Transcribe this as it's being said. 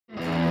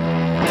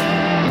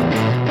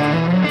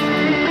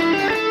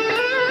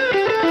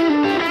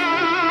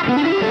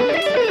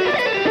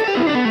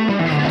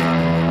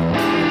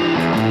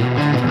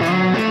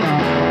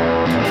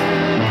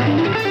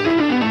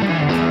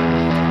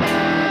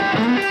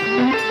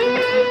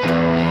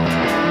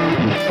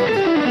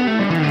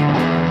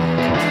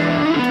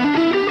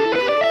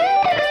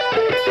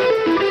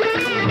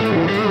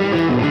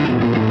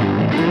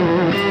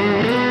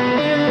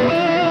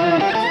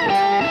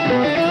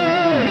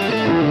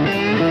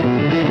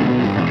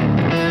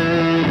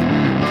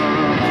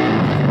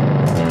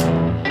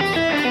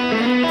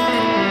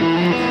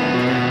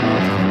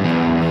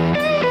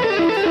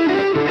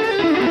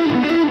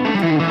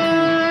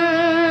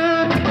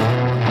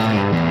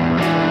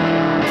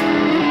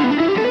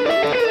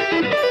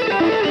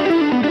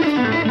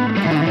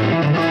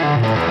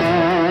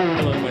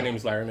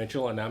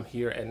Mitchell, and I'm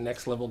here at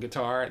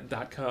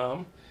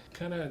nextlevelguitar.com,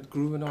 kind of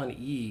grooving on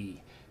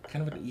E,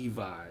 kind of an E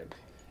vibe.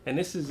 And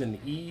this is an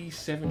E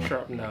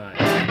 7-sharp 9.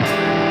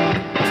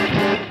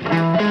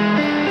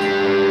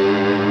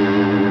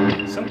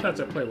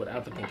 Sometimes I play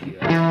without the pinky.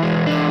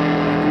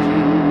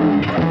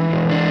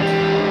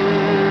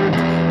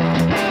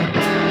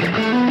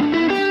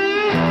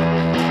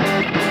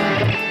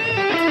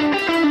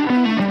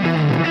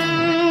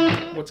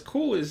 What's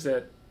cool is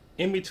that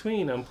in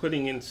between I'm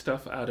putting in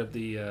stuff out of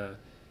the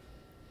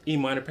E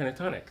minor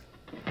pentatonic.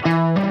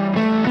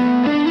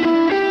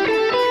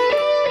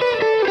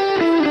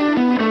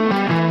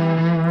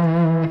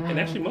 And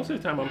actually most of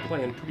the time I'm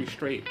playing pretty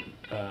straight.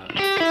 And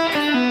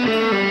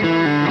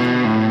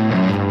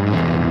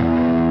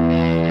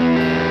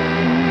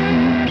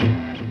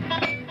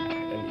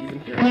even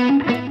here.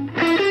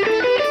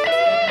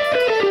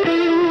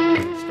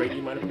 Straight E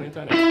minor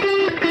pentatonic. E,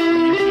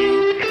 G,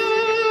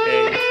 A,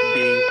 B,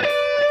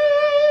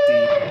 D, E.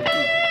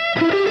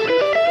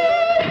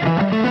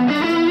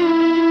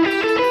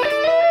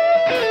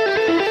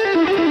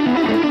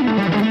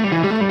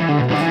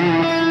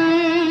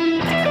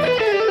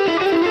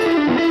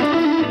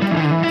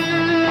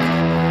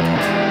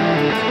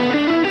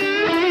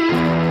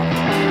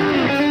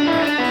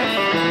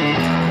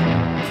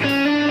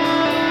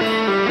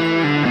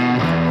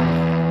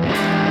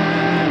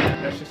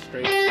 That's just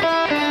straight.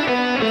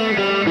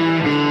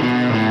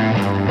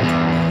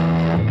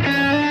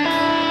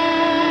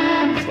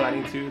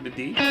 Sliding to the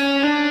D,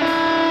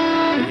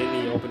 and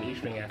hitting the open E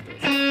string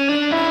afterwards.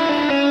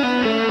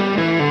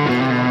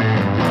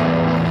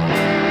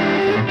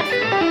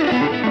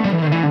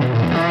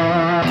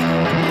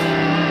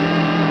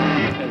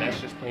 And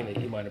that's just playing the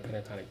E minor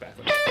pentatonic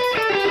backwards.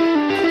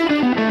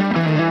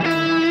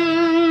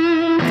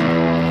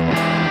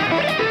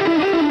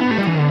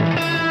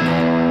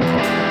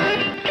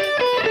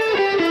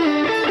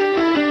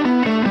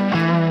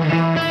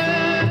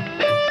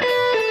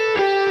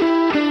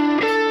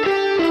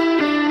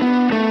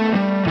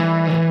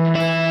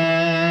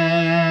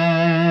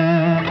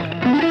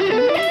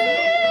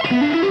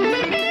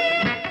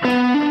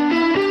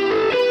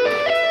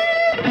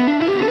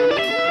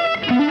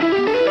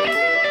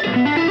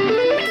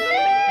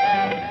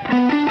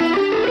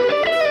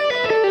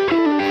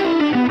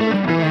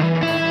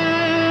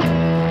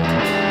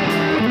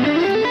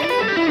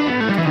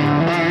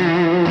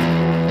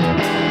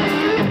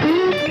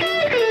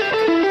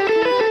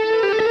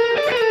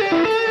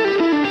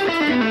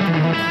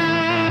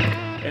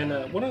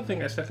 One other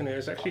thing I stuck in there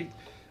is actually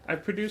I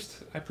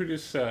produce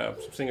some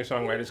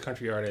singer-songwriters,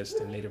 country artists,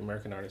 and Native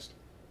American artists.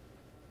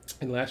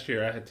 And last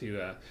year I had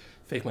to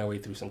fake my way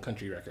through some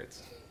country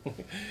records.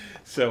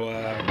 So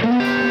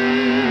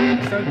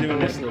I started doing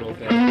this little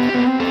thing, which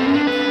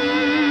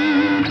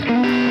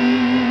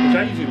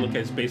I usually look at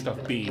as based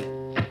off B,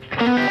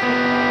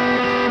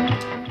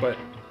 but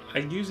I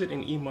use it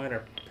in E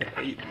minor.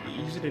 I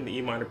use it in the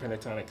E minor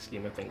pentatonic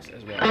scheme of things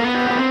as well.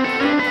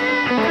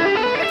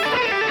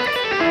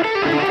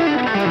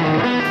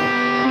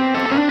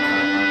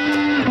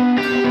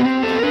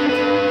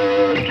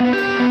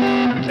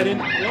 And in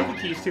one of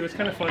the keys too, it's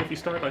kind of fun if you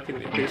start like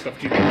based off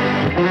G. You go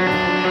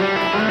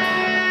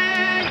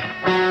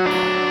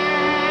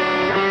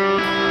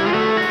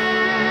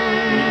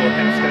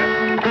half step,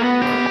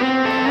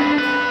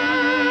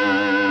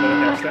 another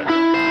half step.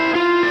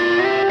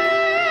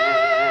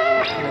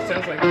 And it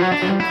sounds like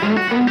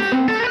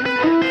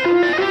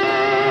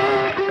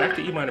back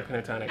to E minor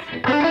pentatonic.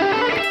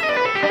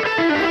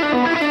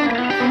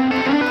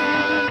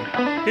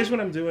 Here's what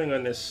I'm doing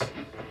on this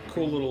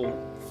cool little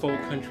faux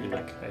country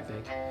lick, I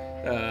think.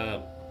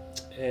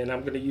 And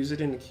I'm going to use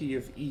it in the key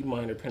of E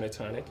minor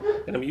pentatonic.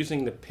 And I'm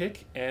using the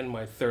pick and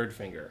my third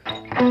finger.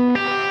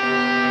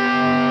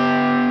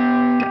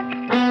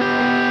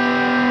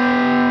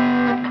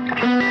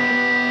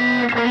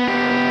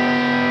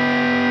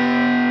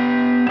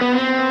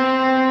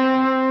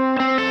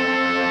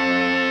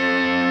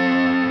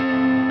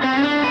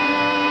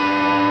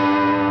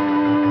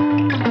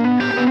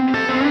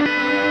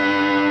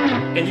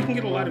 And you can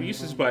get a lot of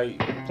uses by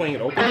playing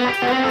it open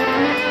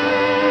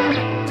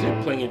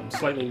to playing it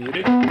slightly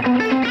muted. And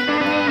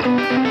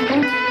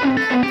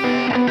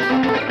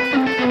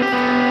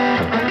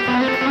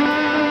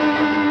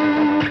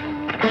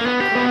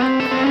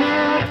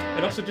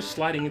also just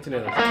sliding into the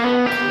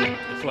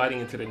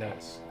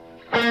notes.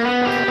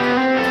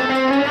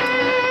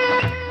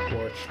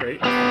 Or straight.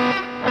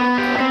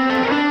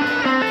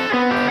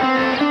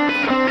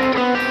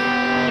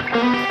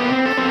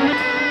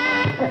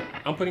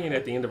 I'm putting it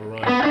at the end of a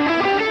run.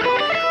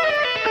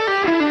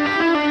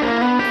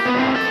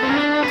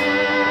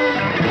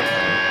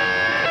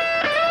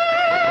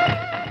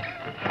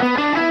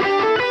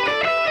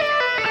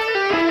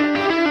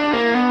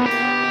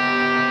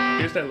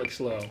 Here's that lick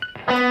slow.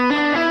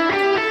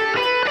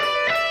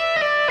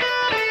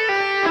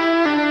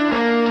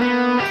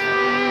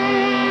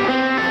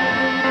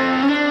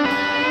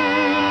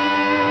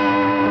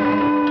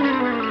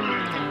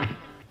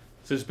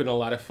 So it's been a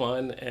lot of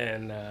fun,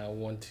 and I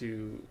want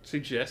to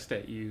suggest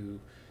that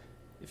you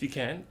if you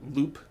can,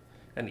 loop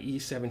an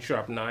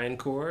E7 9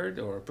 chord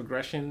or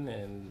progression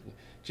and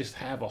just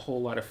have a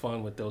whole lot of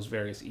fun with those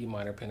various E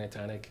minor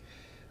pentatonic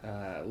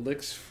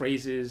licks,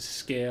 phrases,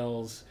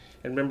 scales.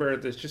 And remember,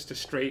 there's just a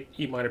straight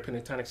E minor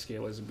pentatonic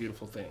scale is a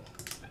beautiful thing.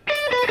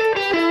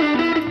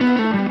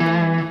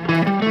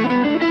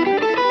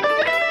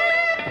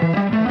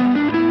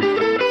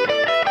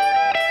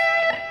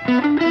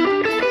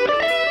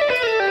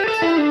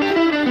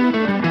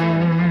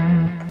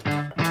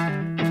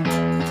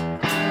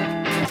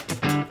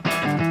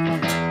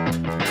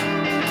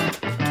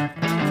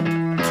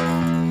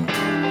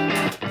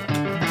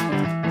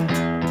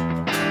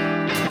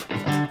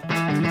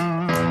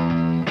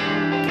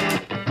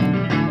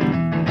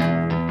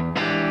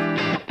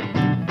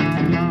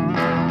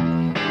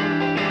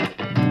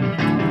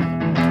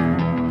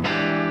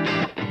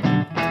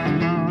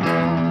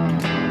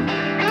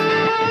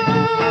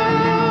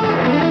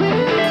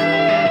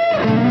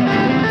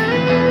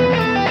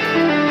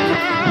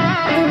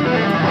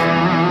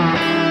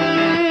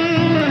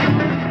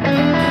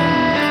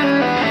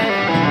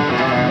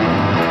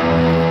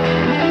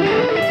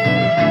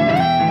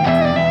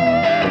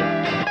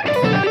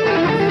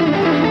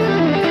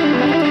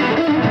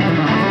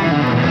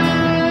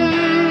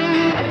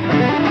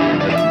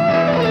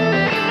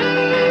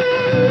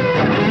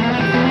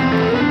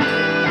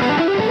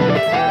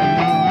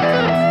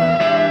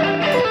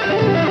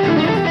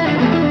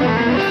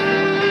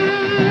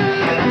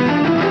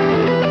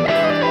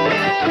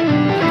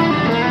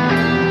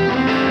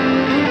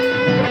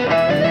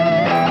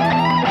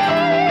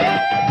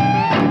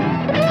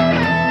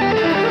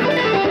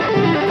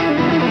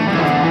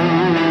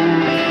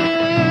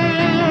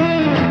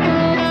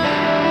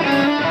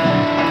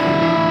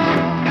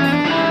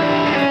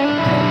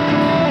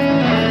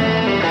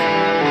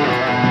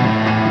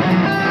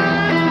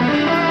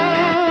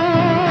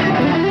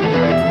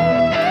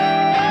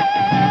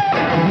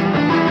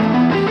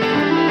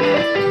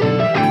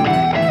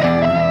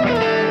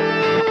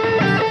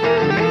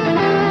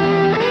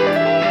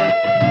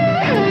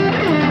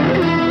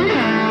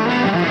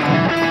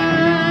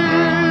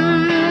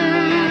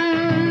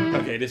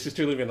 This has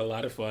truly been a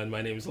lot of fun.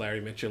 My name is Larry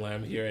Mitchell.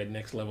 I'm here at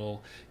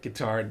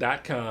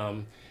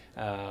nextlevelguitar.com.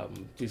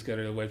 Please go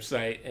to the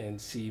website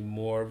and see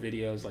more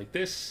videos like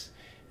this.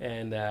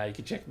 And you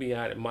can check me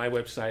out at my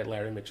website,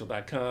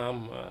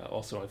 larrymitchell.com.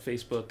 Also on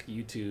Facebook,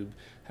 YouTube.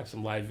 Have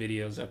some live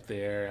videos up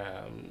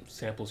there,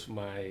 samples from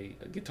my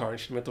guitar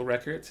instrumental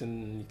records,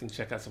 and you can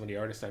check out some of the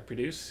artists I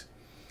produce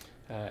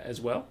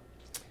as well.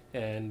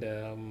 And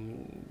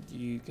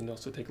you can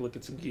also take a look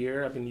at some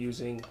gear. I've been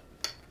using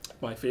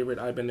my favorite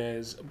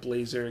Ibanez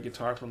Blazer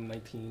guitar from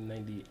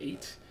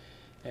 1998,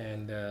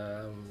 and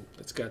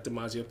it's got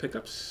DiMaggio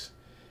pickups,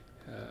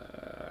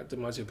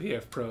 DiMaggio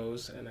PF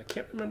Pros, and I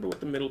can't remember what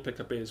the middle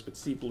pickup is, but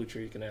Steve Blucher,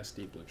 you can ask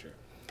Steve Blucher.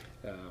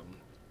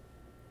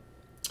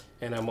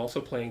 And I'm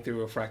also playing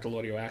through a Fractal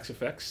Audio Axe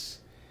Effects,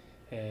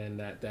 and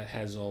that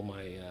has all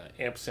my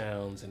amp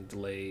sounds and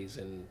delays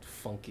and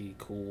funky,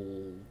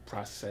 cool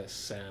process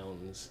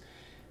sounds.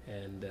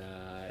 And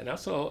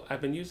also, I've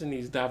been using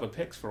these Dava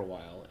picks for a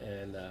while,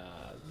 and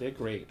they're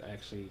great. I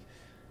actually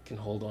can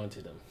hold on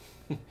to them.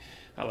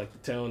 I like the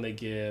tone they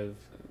give.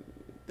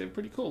 They're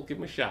pretty cool. Give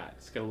them a shot.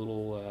 It's got a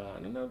little, I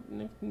don't know,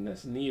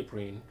 that's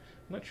neoprene.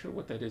 I'm not sure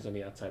what that is on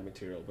the outside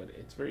material, but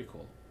it's very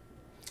cool.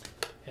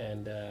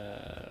 And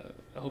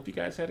I hope you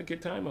guys had a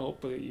good time. I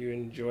hope you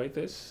enjoyed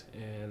this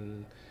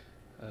and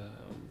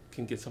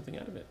can get something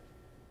out of it.